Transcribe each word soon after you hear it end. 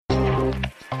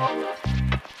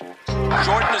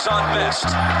Jordan is on Best.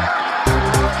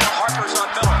 Harper's on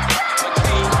Miller.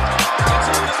 McKee.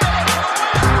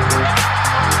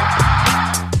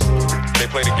 They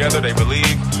play together. They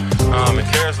believe. And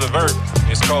Karis LeVert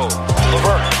is cold.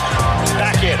 LeVert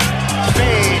back in.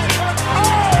 Fade.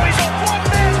 Oh, he's a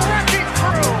one-man wrecking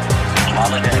crew.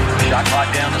 Holiday. Shot clock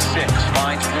down to 6.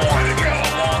 Finds Warren.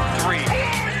 Long 3.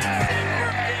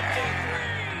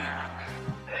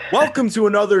 Welcome to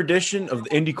another edition of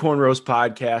the Indy Cornrows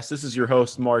podcast. This is your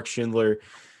host, Mark Schindler,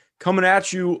 coming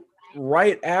at you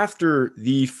right after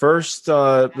the first,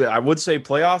 I would say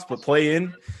playoffs, but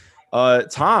play-in.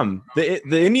 Tom, the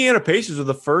Indiana Pacers are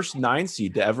the first 9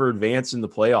 seed to ever advance in the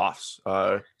playoffs.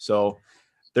 So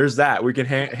there's that. We can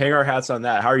hang our hats on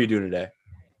that. How are you doing today?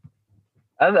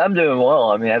 I'm doing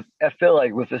well. I mean, I feel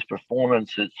like with this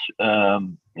performance, it's,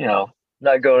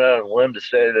 not going out on a limb to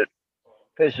say that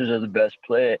Pacers are the best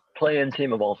play-in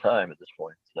team of all time at this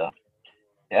point. So,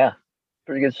 yeah,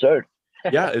 pretty good start.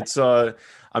 Yeah, it's too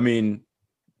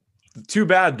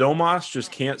bad Domas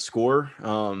just can't score.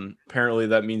 Apparently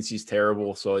that means he's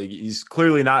terrible. So he's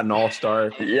clearly not an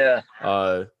all-star. Yeah.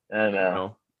 I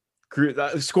know.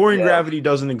 Scoring gravity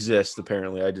doesn't exist,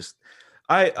 apparently.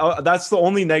 That's the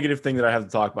only negative thing that I have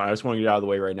to talk about. I just want to get out of the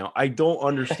way right now. I don't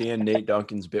understand Nate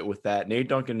Duncan's bit with that. Nate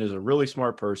Duncan is a really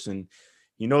smart person.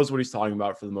 He knows what he's talking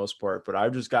about for the most part, but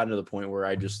I've just gotten to the point where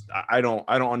I don't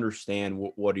understand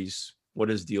what his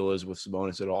deal is with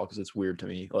Sabonis at all, because it's weird to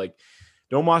me. Like,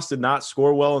 Domas did not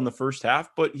score well in the first half,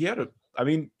 but he had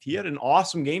an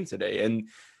awesome game today, and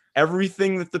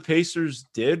everything that the Pacers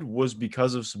did was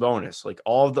because of Sabonis. Like,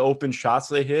 all of the open shots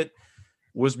they hit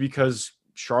was because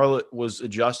Charlotte was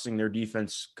adjusting their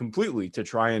defense completely to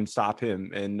try and stop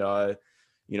him, and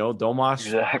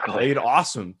Domas played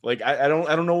awesome. Like, I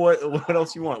don't know what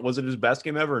else you want. Was it his best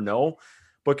game ever? No.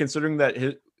 But considering that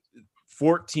his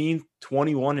 14,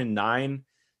 21, and 9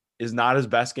 is not his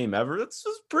best game ever, that's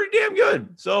pretty damn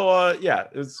good. So,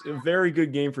 it's a very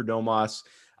good game for Domas.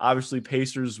 Obviously,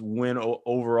 Pacers win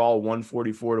overall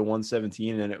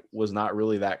 144-117, and it was not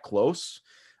really that close.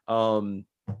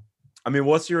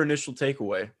 What's your initial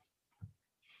takeaway?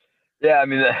 Yeah, I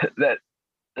mean, that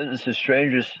is the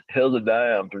strangest hill to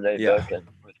die on for Nate Duncan.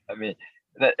 I mean,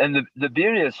 the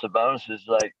beauty of Sabonis is,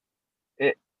 like,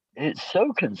 it's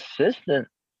so consistent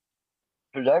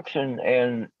production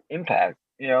and impact.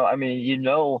 Even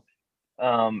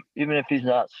if he's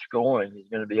not scoring, he's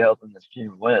going to be helping this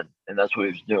team win, and that's what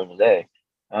he was doing today.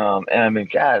 God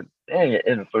dang it,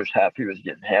 in the first half, he was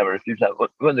getting hammered.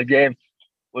 When the game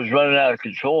was running out of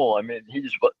control,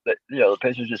 the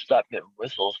Pacers just stopped getting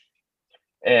whistles.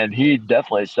 And he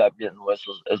definitely stopped getting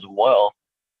whistles as well.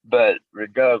 But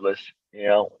regardless,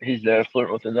 he's there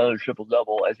flirting with another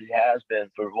triple-double, as he has been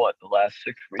for the last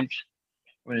 6 weeks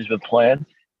when he's been playing.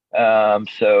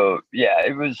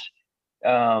 It was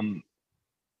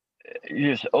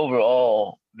just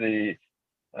overall the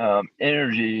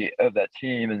energy of that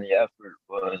team and the effort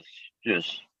was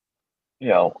just,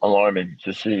 alarming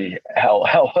to see how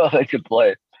well they could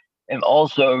play. And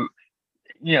also,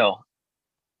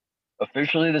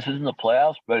 officially, this isn't the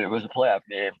playoffs, but it was a playoff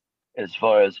game as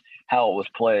far as how it was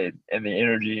played and the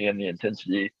energy and the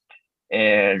intensity.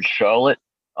 And Charlotte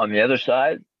on the other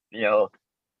side, they don't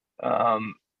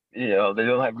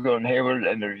have Gordon Hayward,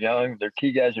 and they're young. Their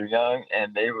key guys are young,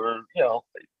 and they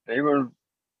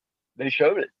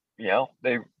showed it.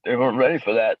 They weren't ready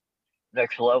for that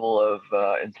next level of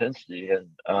intensity. And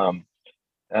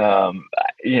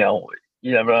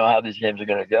you never know how these games are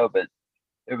going to go, but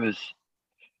it was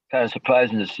kind of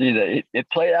surprising to see that it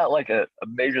played out like a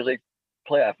major league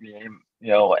playoff game,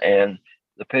 and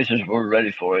the Pacers were ready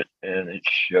for it, and it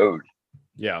showed.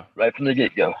 Yeah, right from the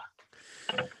get-go.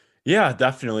 Yeah,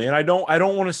 definitely. And I don't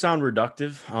want to sound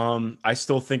reductive. I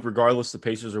still think regardless the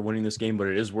Pacers are winning this game, but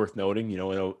it is worth noting,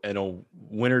 in a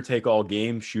winner-take-all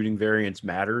game, shooting variance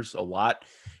matters a lot,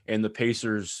 and the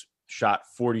Pacers shot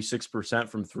 46%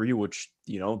 from 3, which,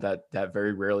 that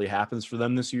very rarely happens for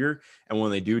them this year. And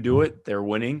when they do it, they're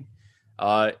winning.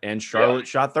 And Charlotte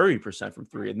shot 30% from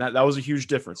 3. And that was a huge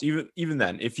difference. Even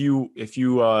then, if you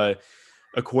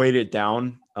equate it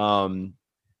down,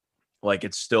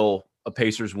 it's still a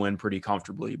Pacers win pretty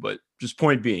comfortably. But just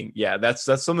point being, that's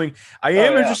something I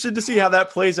am interested to see how that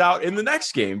plays out in the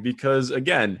next game, because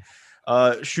again,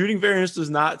 shooting variance does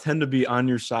not tend to be on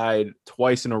your side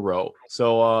twice in a row.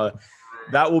 So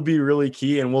that will be really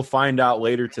key, and we'll find out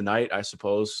later tonight, I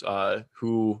suppose,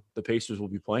 who the Pacers will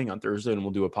be playing on Thursday, and we'll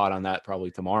do a pod on that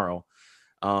probably tomorrow.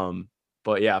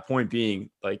 But yeah, point being,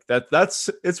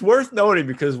 it's worth noting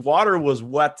because water was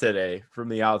wet today from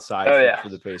the outside for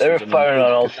the Pacers. They were firing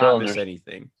on all cylinders.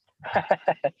 Anything.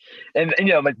 And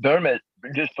McDermott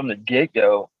just from the get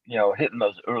go, hitting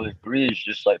those early threes,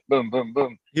 just like boom, boom,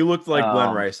 boom. He looked like Glenn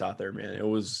Um, Rice out there, man. It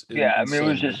was yeah, I mean it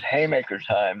was insane. just haymaker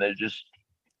time. They just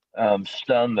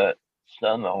stunned the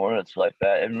Hornets like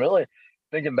that. And really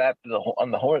thinking back to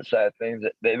on the Hornets side of things,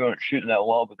 that they weren't shooting that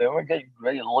well, but they weren't getting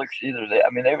great looks either.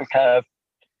 They were kind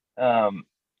of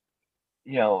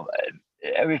you know,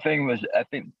 everything was. I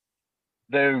think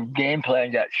their game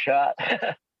plan got shot.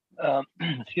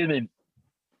 Excuse me,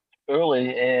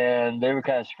 early, and they were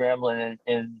kind of scrambling,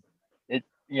 and it,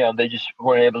 they just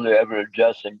weren't able to ever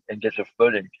adjust and get their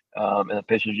footing. And the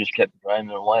Pacers just kept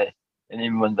grinding away. And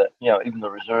even when even the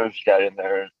reserves got in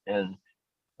there and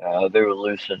they were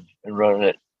loose and running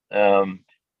it,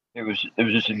 it was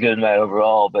just a good night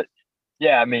overall. But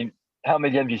yeah, I mean, how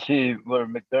many games you see where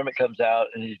McDermott comes out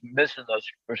and he's missing those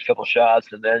first couple shots,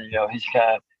 and then he's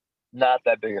kind of not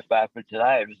that big a factor.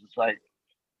 Tonight it was just like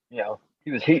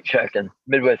he was heat checking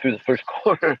midway through the first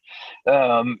quarter,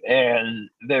 and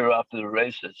they were off to the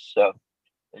races. So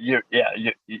you're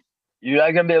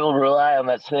not gonna be able to rely on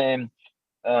that same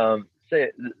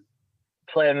say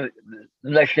playing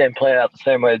the next game playing out the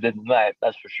same way it did tonight.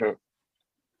 That's for sure.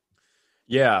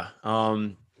 Yeah.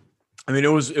 I mean, it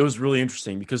was really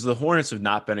interesting because the Hornets have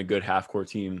not been a good half court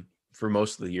team for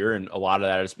most of the year, and a lot of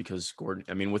that is because Gordon.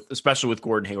 I mean, especially with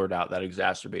Gordon Hayward out, that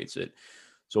exacerbates it.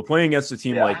 So playing against a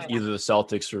team like either the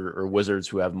Celtics or Wizards,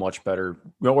 who have much better,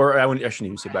 or I shouldn't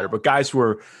even say better, but guys who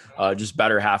are just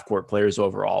better half court players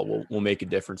overall will make a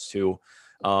difference too.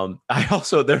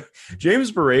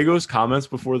 James Borrego's comments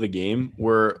before the game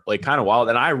were like kind of wild,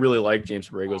 and I really like James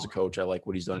Borrego as a coach. I like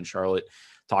what he's done in Charlotte.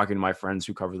 Talking to my friends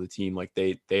who cover the team, like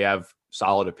they have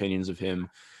solid opinions of him.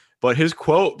 But his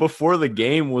quote before the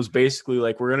game was basically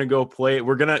like, "We're gonna go play.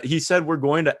 He said we're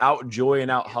going to outjoy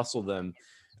and out hustle them."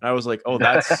 And I was like, "Oh,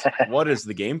 that's what is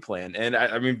the game plan?" And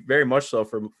I mean, very much so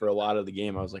for a lot of the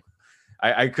game. I was like,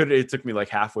 it took me like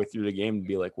halfway through the game to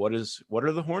be like, what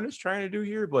are the Hornets trying to do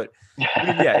here? But I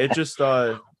mean, yeah, it just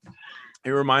it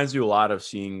reminds you a lot of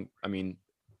seeing. I mean,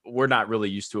 we're not really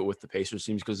used to it with the Pacers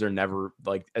teams because they're never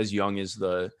like as young as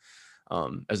the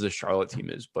Charlotte team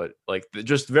is, but like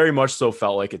just very much so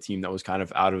felt like a team that was kind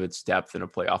of out of its depth in a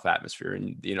playoff atmosphere.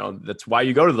 And that's why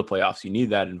you go to the playoffs. You need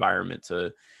that environment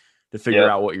to figure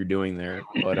out what you're doing there.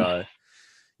 But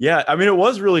yeah, I mean, it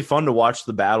was really fun to watch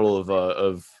the battle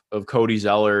of Cody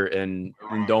Zeller and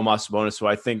Domas Sabonis. So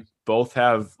I think both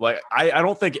have I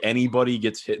don't think anybody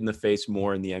gets hit in the face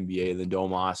more in the NBA than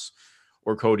Domas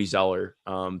or Cody Zeller.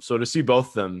 So to see both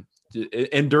of them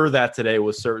endure that today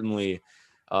was certainly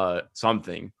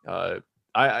something.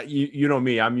 You know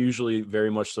me, I'm usually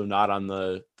very much so not on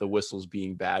the whistles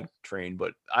being bad train,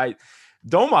 but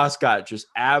Domas got just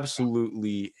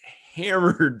absolutely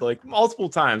hammered like multiple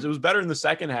times. It was better in the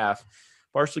second half,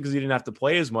 partially because he didn't have to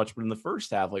play as much, but in the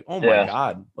first half, like, oh my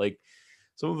God, like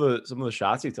some of the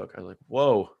shots he took, I was like,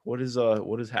 whoa, what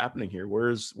is happening here?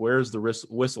 Where's the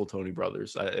whistle, Tony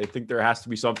Brothers? I think there has to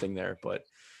be something there, but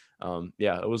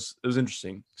yeah, it was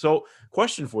interesting. So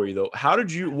question for you though,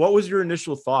 what was your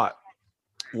initial thought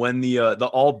when the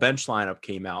all bench lineup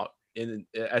came out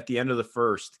at the end of the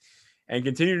first and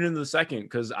continued into the second?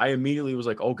 Because I immediately was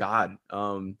like, oh God.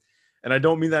 And I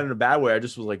don't mean that in a bad way. I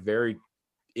just was like very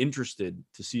interested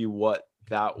to see what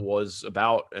that was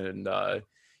about. And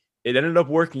it ended up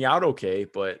working out okay,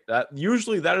 but that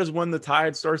is when the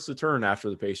tide starts to turn after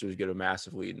the Pacers get a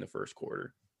massive lead in the first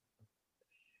quarter.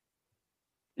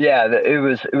 Yeah, it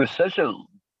was such a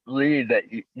lead that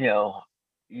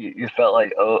you felt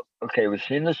like, oh, okay, we've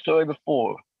seen this story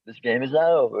before. This game is not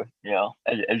over,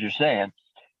 as you're saying.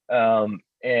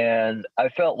 And I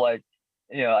felt like,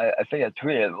 I think I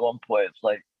tweeted at one point, it's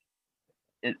like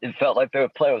it felt like they were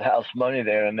playing with house money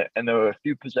there, and there were a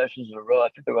few possessions in a row. I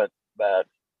think they went about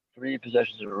 3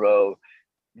 possessions in a row,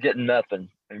 getting nothing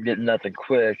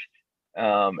quick.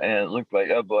 And it looked like,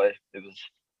 oh boy, it was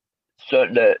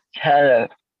starting to kind of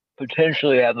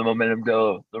potentially have the momentum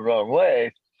go the wrong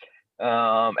way.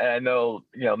 And I know,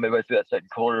 midway through that second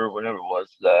quarter, whenever it was,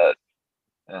 that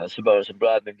Sabonis and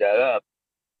Brogdon got up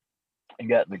and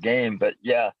got in the game. But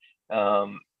yeah, I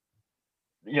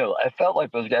felt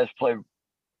like those guys played,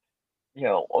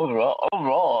 overall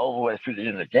all the way through the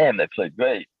end of the game, they played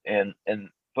great. And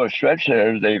for a stretch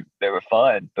there, they were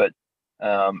fine. But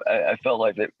I felt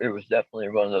like it was definitely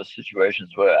one of those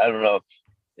situations where I don't know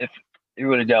if he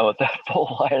would have gone with that full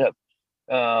lineup,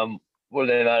 were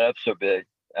they not up so big.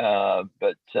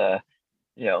 But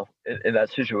in that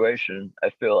situation, I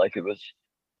feel like it was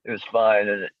fine,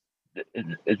 and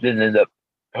it didn't end up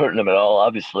hurting them at all,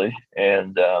 obviously.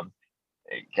 And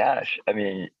gosh, I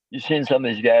mean, you've seen some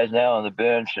of these guys now on the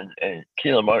bench, and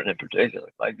Keelan Martin in particular.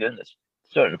 My goodness,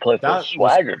 starting to play for That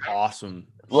swagger, was awesome.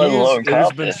 let alone It has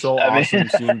been confidence. so I mean, awesome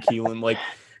seeing Keelan, like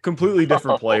completely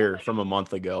different player from a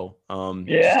month ago. Just to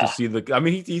yeah, see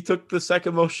he took the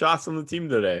second most shots on the team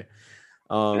today.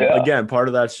 yeah, Again, part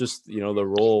of that's just, the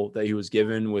role that he was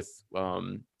given with,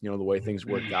 the way things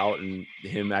worked out and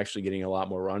him actually getting a lot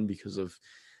more run because of,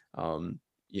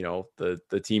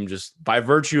 the team just by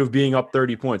virtue of being up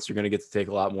 30 points, you're going to get to take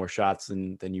a lot more shots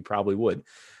than you probably would.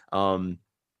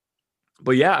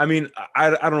 But yeah, I mean,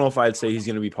 I don't know if I'd say he's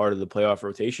going to be part of the playoff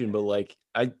rotation, but like,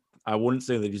 I wouldn't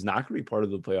say that he's not going to be part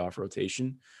of the playoff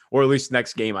rotation, or at least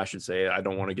next game, I should say. I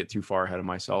don't want to get too far ahead of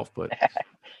myself, but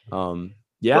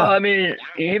yeah. Well, I mean,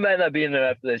 he might not be in there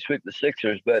after they sweep the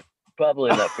Sixers, but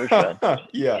probably in that first round.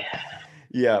 Yeah.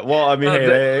 Yeah. Well, I mean,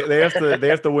 hey, they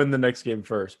have to win the next game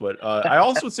first. But I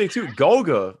also would say too,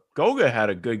 Goga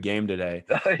had a good game today.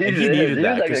 And he needed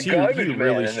that because he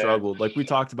really struggled. Like we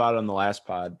talked about on the last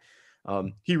pod.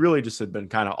 He really just had been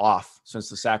kind of off since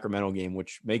the Sacramento game,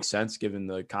 which makes sense given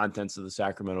the contents of the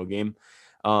Sacramento game.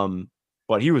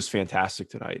 But he was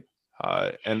fantastic tonight.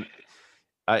 And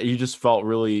he just felt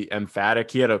really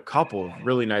emphatic. He had a couple of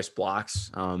really nice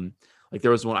blocks. Like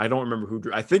there was one, I don't remember who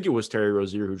drew. I think it was Terry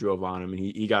Rozier who drove on him, and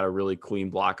he got a really clean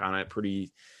block on it.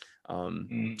 Pretty,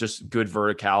 just good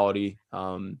verticality.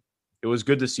 It was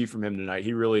good to see from him tonight.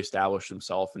 He really established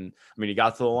himself, and I mean, he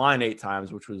got to the line 8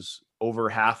 times, which was over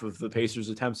half of the Pacers'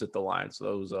 attempts at the line.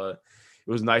 So it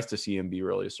was nice to see him be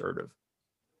really assertive.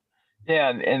 Yeah,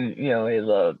 and he's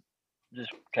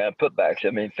just kind of putbacks. I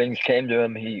mean, things came to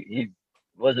him. He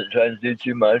wasn't trying to do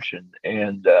too much,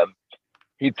 and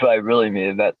he probably really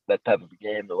needed that type of a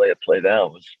game. The way it played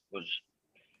out was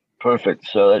perfect.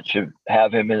 So that should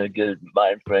have him in a good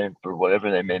mind frame for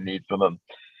whatever they may need from him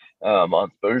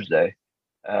on Thursday.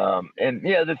 And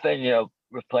the other thing,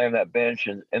 with playing that bench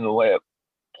and the way it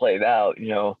played out,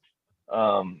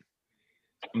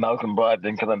 Malcolm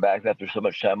Brogdon coming back after so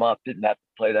much time off didn't have to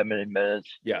play that many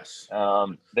minutes. Yes.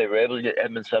 They were able to get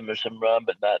Edmund Sumner some run,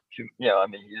 but not too. I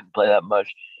mean, he didn't play that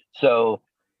much. So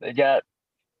they got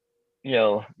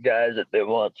guys that they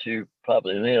want to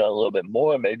probably lean on a little bit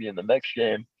more, maybe in the next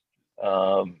game.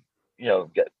 Got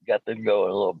them going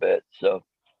a little bit. So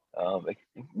it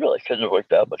really couldn't have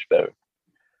worked out much better.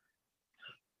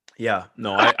 Yeah,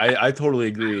 no, I totally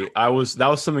agree. That was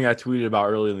something I tweeted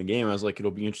about early in the game. I was like, it'll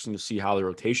be interesting to see how the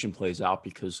rotation plays out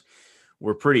because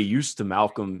we're pretty used to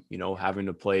Malcolm, having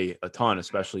to play a ton,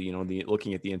 especially,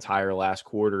 looking at the entire last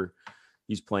quarter,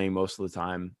 he's playing most of the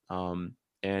time.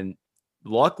 And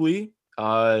luckily,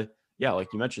 like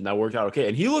you mentioned, that worked out okay.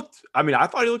 And I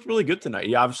thought he looked really good tonight.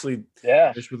 He obviously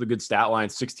finished with a good stat line,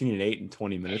 16 and 8 in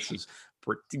 20 minutes is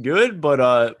pretty good.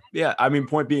 But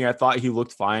point being, I thought he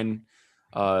looked fine.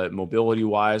 Mobility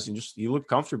wise, and just he looked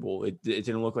comfortable. It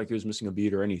didn't look like he was missing a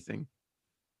beat or anything.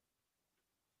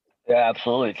 Yeah,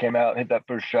 absolutely. Came out and hit that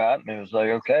first shot, and it was like,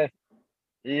 okay,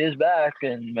 he is back,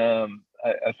 and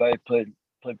I thought he played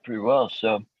pretty well.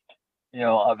 So,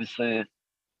 obviously,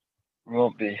 we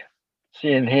won't be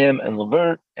seeing him and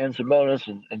LeVert and Sabonis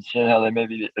and seeing how they may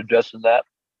be addressing that,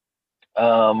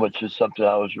 which is something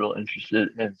I was real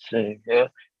interested in seeing. Yeah,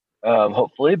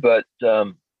 hopefully, but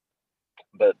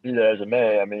be that as it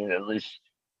may, I mean, at least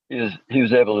he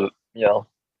was able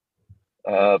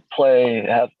to, play,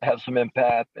 have some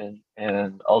impact,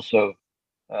 and also,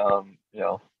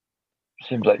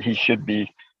 seems like he should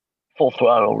be full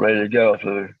throttle, ready to go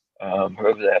for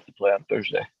whoever they have to play on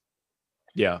Thursday.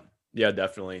 Yeah,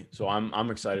 definitely. So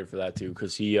I'm excited for that too,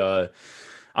 because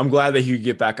I'm glad that he could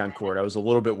get back on court. I was a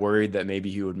little bit worried that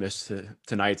maybe he would miss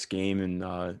tonight's game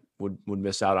and would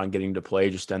miss out on getting to play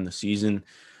just end the season.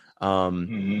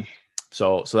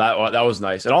 So that was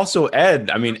nice. And also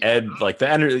Ed, like the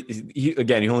energy, he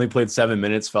only played 7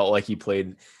 minutes, felt like he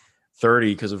played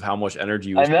 30 because of how much energy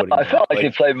he was putting I felt like he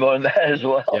played more than that as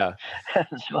well. Yeah.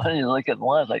 It's funny to look at the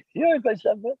lines like, he only played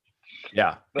 7 minutes.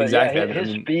 Yeah, but exactly. Yeah, his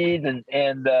speed and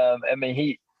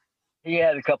he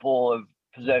had a couple of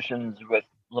possessions with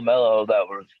LaMelo that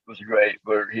was great,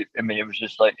 where it was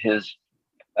just like his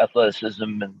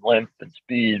athleticism and length and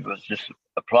speed was just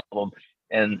a problem.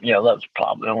 And, that was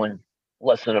probably only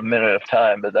less than a minute of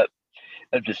time, but that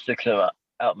just sticks out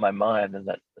in my mind. And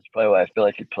that's probably why I feel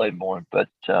like he played more. But,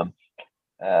 it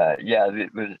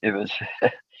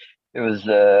was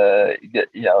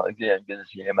again, good to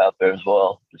see him out there as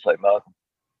well, just like Malcolm.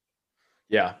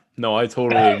 Yeah, no, I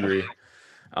totally agree.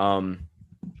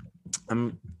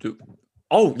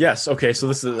 Oh, yes. Okay. So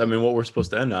this is, what we're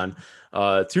supposed to end on.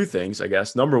 2 things, I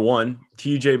guess. Number one,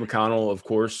 TJ McConnell, of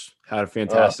course, had a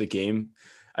fantastic game.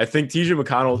 I think TJ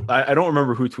McConnell, I don't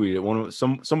remember who tweeted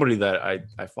it. Somebody that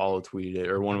I follow tweeted it,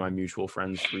 or one of my mutual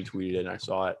friends retweeted it, and I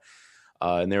saw it.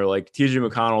 And they were like, TJ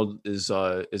McConnell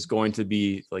is going to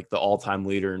be like the all-time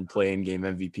leader in play-in game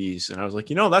MVPs. And I was like,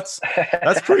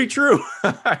 that's pretty true.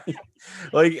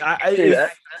 Like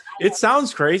it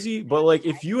sounds crazy, but like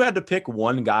if you had to pick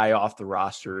one guy off the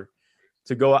roster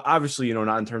to go, obviously,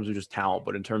 not in terms of just talent,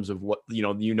 but in terms of what, they're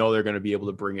going to be able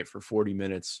to bring it for 40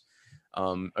 minutes.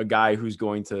 A guy who's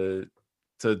going to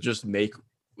just make,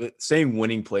 saying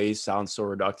winning plays sounds so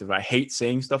reductive. I hate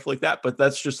saying stuff like that, but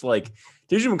that's just like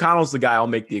TJ McConnell's the guy I'll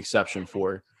make the exception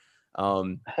for.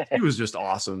 He was just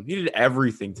awesome. He did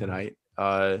everything tonight.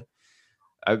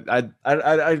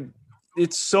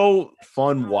 It's so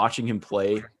fun watching him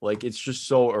play. Like it's just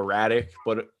so erratic,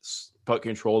 but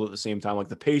controlled at the same time. Like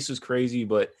the pace is crazy,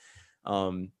 but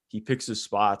he picks his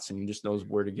spots and he just knows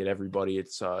where to get everybody.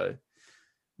 It's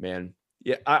man.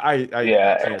 Yeah, I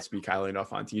can't speak highly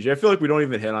enough on TJ. I feel like we don't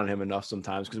even hit on him enough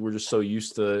sometimes because we're just so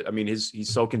used to. I mean, he's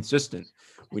so consistent.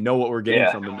 We know what we're getting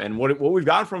from him, and what we've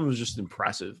gotten from him is just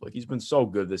impressive. Like he's been so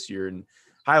good this year, and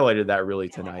highlighted that really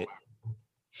tonight.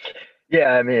 Yeah,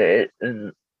 I mean,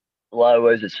 in a lot of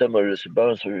ways, it's similar to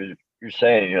Sabonis. You're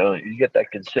saying, you get that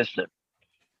consistent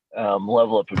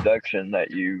level of production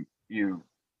that you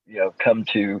come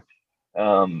to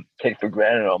take for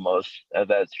granted almost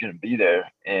that's going to be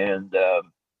there. And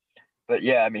but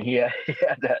yeah, I mean he had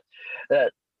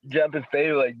that jumping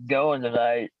fadeaway going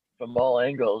tonight from all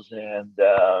angles, and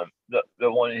the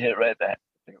one he hit right at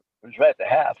the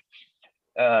half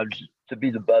to be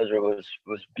the buzzer was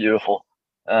beautiful.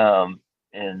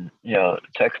 And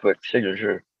textbook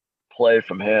signature play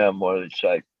from him where it's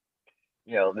like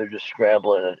they're just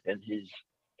scrambling and he's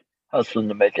hustling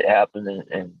to make it happen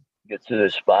and get to their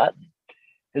spot.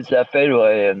 It's that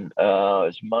fadeaway and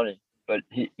it's money. But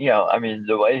he, I mean,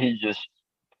 the way he just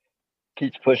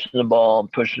keeps pushing the ball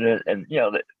and pushing it, and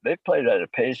they played at a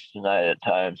pace tonight at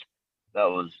times that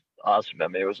was awesome. I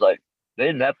mean, it was like they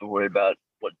didn't have to worry about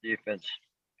what defense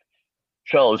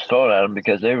Charlotte was throwing at them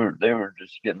because they were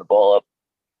just getting the ball up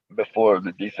before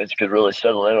the defense could really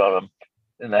settle in on them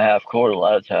in the half court a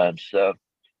lot of times. So,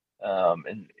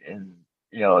 and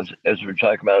as we're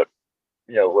talking about,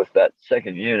 with that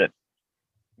second unit.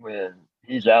 When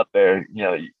he's out there,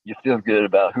 you feel good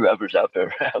about whoever's out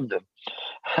there around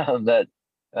him. That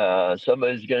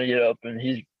somebody's going to get open.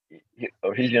 He's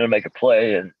going to make a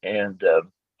play, and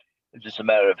it's just a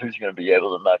matter of who's going to be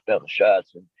able to knock down the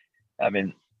shots. And I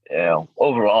mean,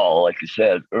 overall, like you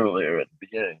said earlier at the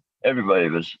beginning, everybody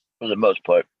was for the most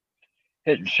part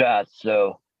hitting shots.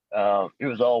 So it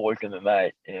was all working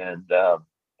tonight, and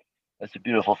that's a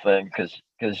beautiful thing because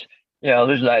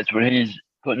there's nights where he's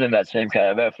putting in that same kind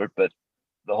of effort, but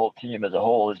the whole team as a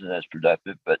whole isn't as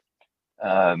productive. But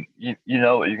you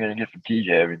know what you're going to get from TJ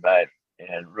every night,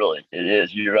 and really, it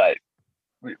is. You're right.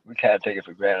 We kind of take it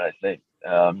for granted, I think,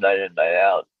 night in, night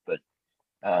out.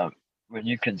 But when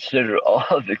you consider all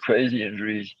of the crazy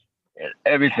injuries and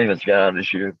everything that's gone on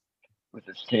this year with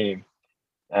this team,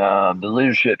 the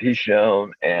leadership he's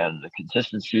shown and the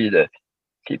consistency to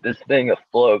keep this thing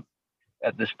afloat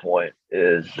at this point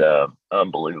is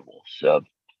unbelievable. So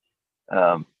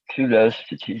kudos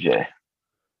to TJ.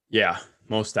 Yeah,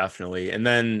 most definitely. And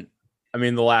then, I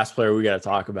mean, the last player we got to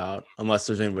talk about, unless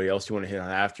there's anybody else you want to hit on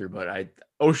after, but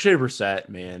O'Shea Brissett,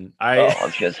 man. I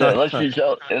was going to say,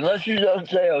 unless you don't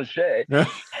say O'Shea.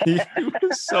 He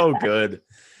was so good.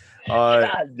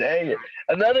 God dang it.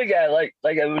 Another guy, like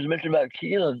I was mentioning about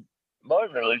Keelan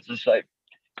Martin earlier, it's just like,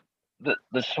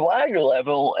 the swagger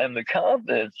level and the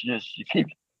confidence you keep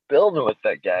building with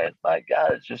that guy. And my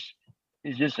God,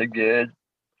 he's just a good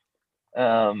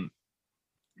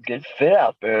fit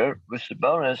out there with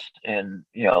Sabonis and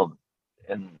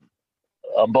and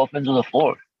on both ends of the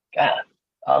floor. God,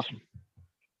 awesome.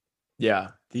 Yeah,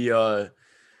 the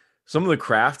some of the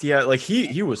craft he had, like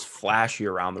he was flashy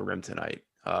around the rim tonight.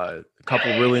 A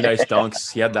couple really nice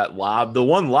dunks. He had that lob. The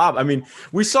one lob. I mean,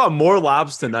 we saw more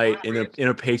lobs tonight in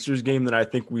a Pacers game than I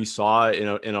think we saw in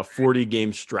a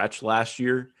 40-game stretch last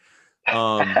year.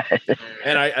 And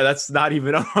that's not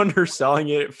even underselling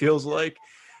it. It feels like.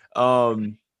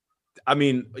 I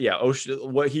mean, yeah,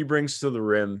 what he brings to the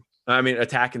rim. I mean,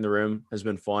 attacking the rim has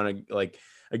been fun. Like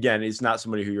again, he's not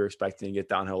somebody who you're expecting to get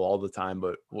downhill all the time,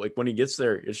 but like when he gets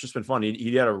there, it's just been fun.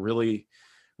 He had a really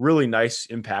nice,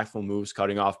 impactful moves,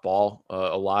 cutting off ball.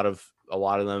 A lot of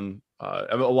them.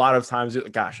 A lot of times,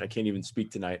 gosh, I can't even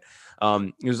speak tonight.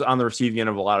 He was on the receiving end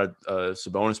of a lot of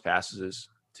Sabonis passes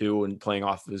too, and playing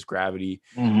off of his gravity.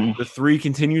 Mm-hmm. The three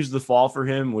continues to fall for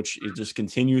him, which it just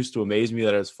continues to amaze me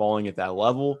that it's falling at that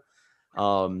level.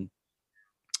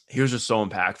 he was just so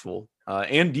impactful,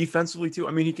 and defensively too.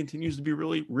 I mean, he continues to be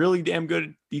really, really damn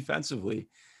good defensively.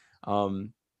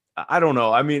 I don't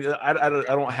know. I mean, I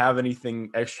don't have anything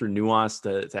extra nuanced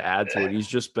to add to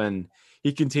it.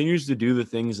 He continues to do the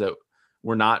things that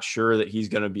we're not sure that he's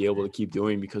going to be able to keep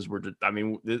doing, because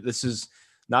this is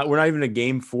not, we're not even a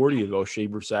game 40 of O'Shea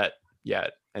Brissett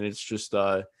yet. And it's just,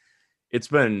 it's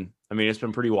been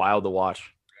pretty wild to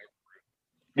watch.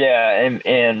 Yeah.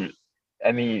 And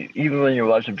I mean, even when you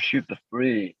watch him shoot the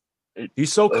free,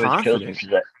 he's so confident.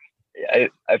 I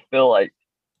feel like,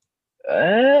 I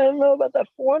don't know about that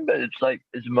form, but it's like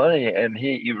it's money, and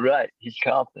you're right. He's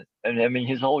confident, and I mean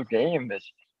his whole game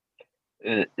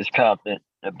is confident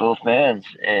at both ends,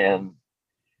 and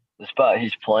the spot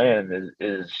he's playing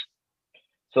is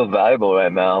so valuable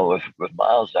right now with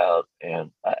Miles out,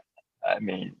 and I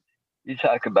mean you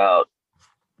talk about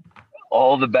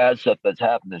all the bad stuff that's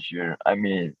happened this year. I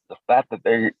mean the fact that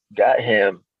they got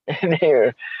him in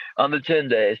here on the 10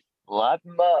 days, locked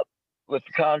him up with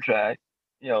the contract.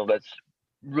 That's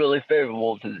really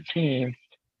favorable to the team,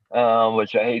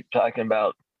 which I hate talking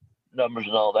about numbers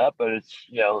and all that, but it's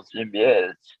it's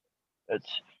NBA.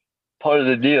 It's part of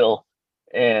the deal,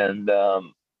 and I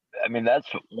mean that's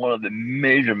one of the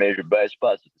major bright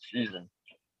spots of the season,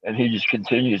 and he just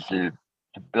continues to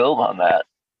build on that.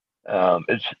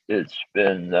 It's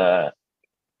been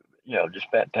just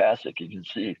fantastic. You can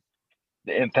see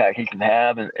the impact he can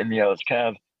have, and it's kind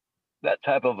of that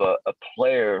type of a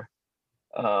player.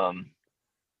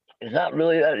 It's not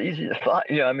really that easy to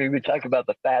find. I mean, we talk about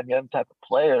the Thad Young type of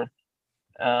player.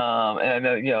 And I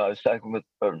know, I was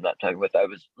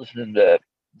listening to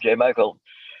Jay Michael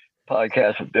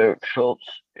podcast with Derek Schultz,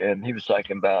 and he was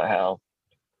talking about how,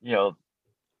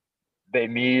 they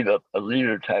need a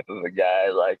leader type of a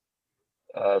guy like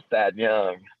Thad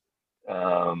Young,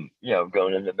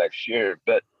 going into next year.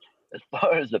 But as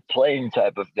far as a playing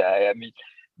type of guy, I mean,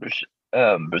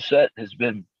 Brissett has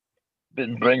been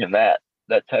bringing that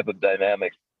type of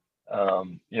dynamic,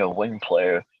 wing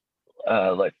player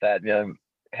like Thad Young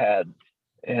had,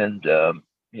 and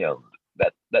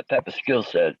that type of skill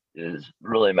set is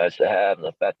really nice to have. And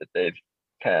the fact that they've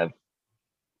kind of,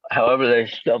 however they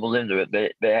stumbled into it,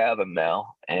 they have him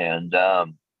now, and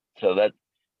so that's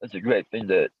a great thing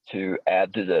to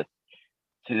add to the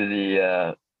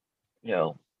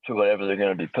to whatever they're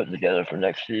going to be putting together for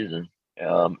next season.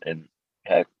 And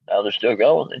heck, now they're still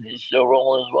going, and he's still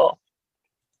rolling as well.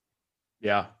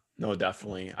 Yeah, no,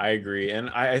 definitely. I agree. And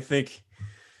I think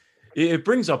it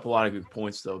brings up a lot of good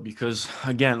points, though, because,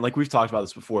 again, like we've talked about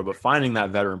this before, but finding that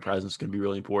veteran presence can be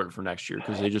really important for next year,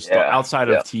 because they just, outside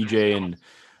of TJ and,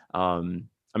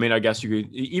 I mean, I guess you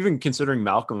could, even considering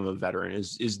Malcolm a veteran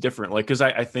is different. Like, because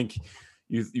I think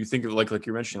you think of like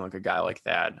you're mentioning, like a guy like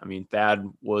Thad. I mean, Thad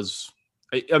was,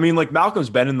 I mean, like Malcolm's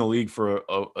been in the league for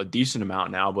a decent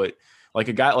amount now, but like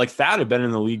a guy like Thad had been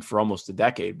in the league for almost a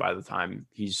decade by the time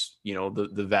he's,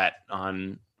 the vet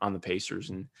on the Pacers.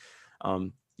 And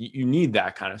you need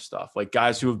that kind of stuff, like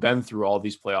guys who have been through all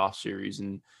these playoff series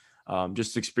and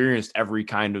just experienced every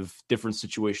kind of different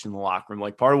situation in the locker room.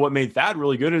 Like part of what made Thad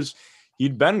really good is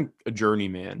he'd been a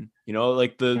journeyman,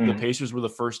 like the Pacers were the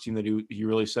first team that he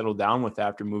really settled down with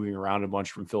after moving around a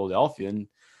bunch from Philadelphia. And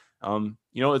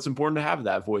it's important to have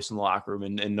that voice in the locker room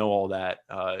and know all that,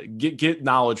 get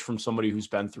knowledge from somebody who's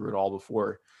been through it all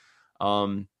before.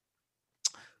 I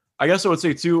guess I would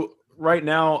say too, right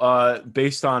now,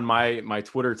 based on my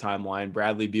Twitter timeline,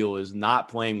 Bradley Beal is not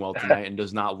playing well tonight and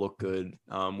does not look good.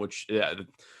 Which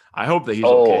I hope that he's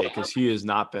okay, because he has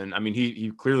not been. I mean, he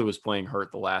clearly was playing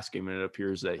hurt the last game, and it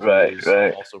appears that he is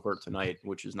also hurt tonight,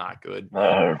 which is not good.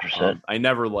 100%. I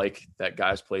never like that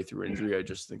guys play through injury. I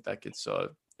just think that gets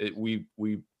we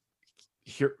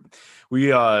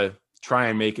try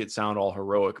and make it sound all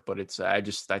heroic, but it's I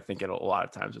think a lot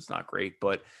of times it's not great.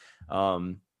 But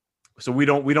so we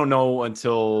don't know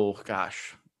until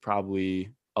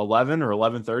probably 11 or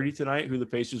 11:30 tonight who the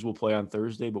Pacers will play on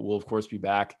Thursday, but we'll of course be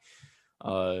back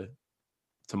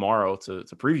tomorrow to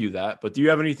preview that. But do you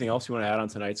have anything else you want to add on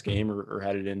tonight's game or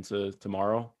headed into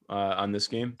tomorrow on this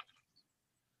game?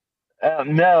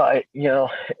 No,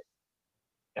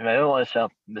 and I don't want to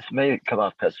sound, this may come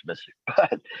off pessimistic,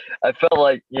 but I felt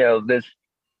like, this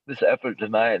effort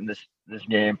tonight and this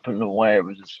game putting away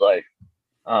was just like,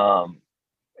 and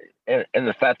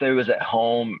the fact that it was at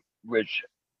home, which,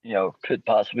 could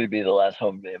possibly be the last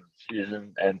home game of the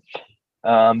season.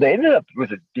 And they ended up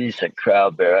with a decent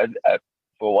crowd there.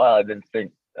 For a while, I didn't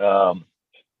think it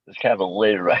was kind of a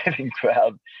late arriving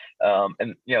crowd.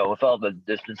 And, with all the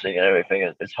distancing and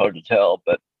everything, it's hard to tell.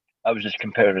 But I was just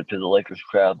comparing it to the Lakers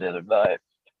crowd the other night.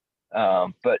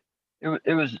 But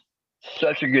it was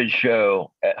such a good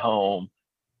show at home.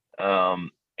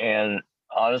 And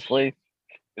honestly,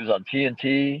 it was on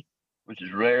TNT, which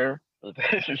is rare for the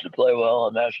Pacers to play well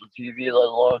on national TV, let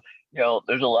alone,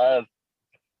 there's a lot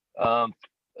of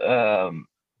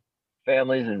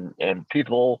families and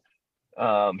people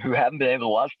who haven't been able to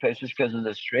watch Pacers because of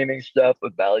the streaming stuff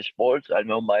with Bally Sports. I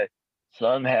know my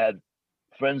son had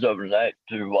friends overnight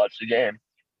to watch the game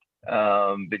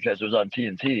because it was on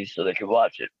TNT, so they could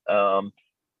watch it.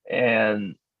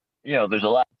 And there's a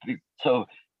lot of people, so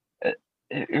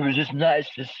it was just nice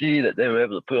to see that they were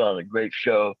able to put on a great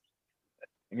show.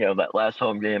 That last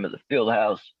home game at the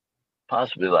Fieldhouse,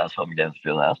 possibly last home game at the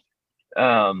Fieldhouse,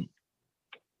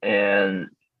 and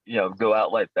go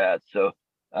out like that. So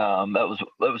that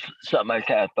was something I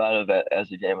kind of thought of as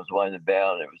the game was winding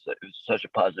down. It was such a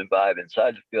positive vibe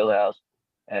inside the Fieldhouse,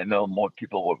 and more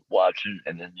people were watching.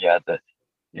 And then you had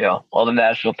all the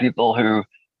national people who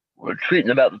were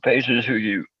tweeting about the Pacers, who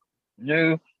you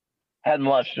knew hadn't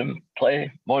watched them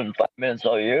play more than 5 minutes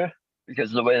all year because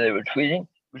of the way they were tweeting,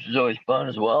 which is always fun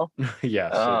as well.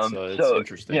 Yes, it's so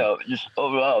interesting. Just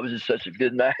overall, it was just such a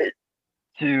good night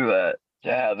to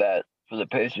have that for the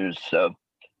Pacers. So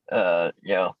now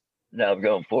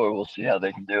going forward, we'll see how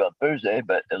they can do on Thursday,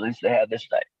 but at least they had this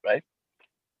night, right?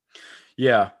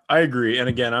 Yeah, I agree. And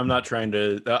again, I'm not trying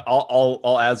to.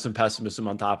 I'll add some pessimism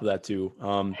on top of that too.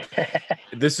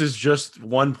 This is just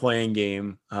one playing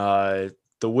game.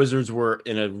 The Wizards were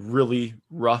in a really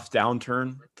rough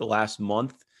downturn the last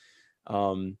month.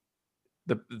 The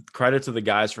credit to the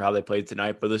guys for how they played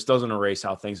tonight, but this doesn't erase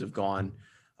how things have gone.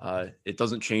 It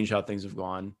doesn't change how things have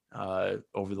gone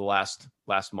over the last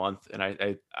month.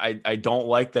 And I don't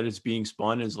like that it's being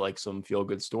spun as like some feel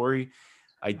good story.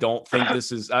 I don't think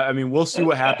this is, I mean, we'll see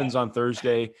what happens on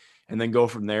Thursday and then go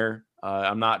from there.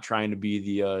 I'm not trying to be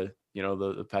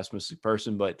the pessimistic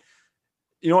person, but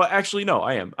actually, no,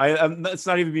 I am. It's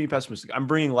not even being pessimistic. I'm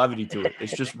bringing levity to it.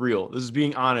 It's just real. This is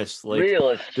being honest. Like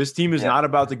this team is not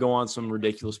about to go on some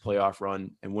ridiculous playoff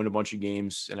run and win a bunch of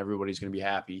games and everybody's going to be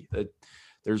happy.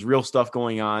 There's real stuff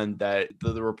going on that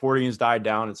the reporting has died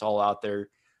down. It's all out there.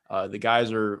 The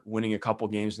guys are winning a couple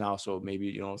games now, so maybe,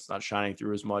 it's not shining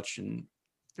through as much and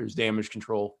there's damage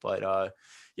control, but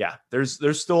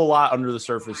there's still a lot under the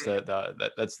surface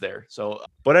that's there. So,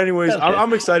 but anyways,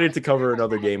 I'm excited to cover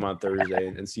another game on Thursday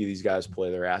and see these guys play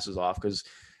their asses off because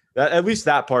at least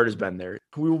that part has been there.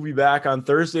 We will be back on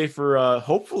Thursday for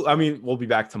hopefully. I mean, we'll be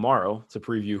back tomorrow to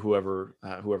preview whoever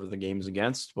the game is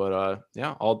against. But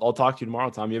I'll talk to you tomorrow.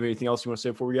 Tom, you have anything else you want to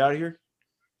say before we get out of here?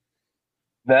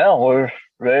 No, we're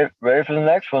ready for the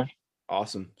next one.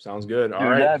 Awesome, sounds good. All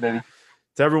right, baby.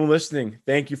 To everyone listening,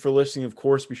 thank you for listening. Of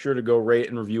course, be sure to go rate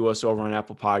and review us over on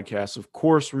Apple Podcasts. Of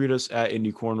course, read us at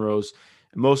Indy Cornrows.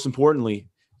 And most importantly,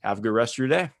 have a good rest of your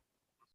day.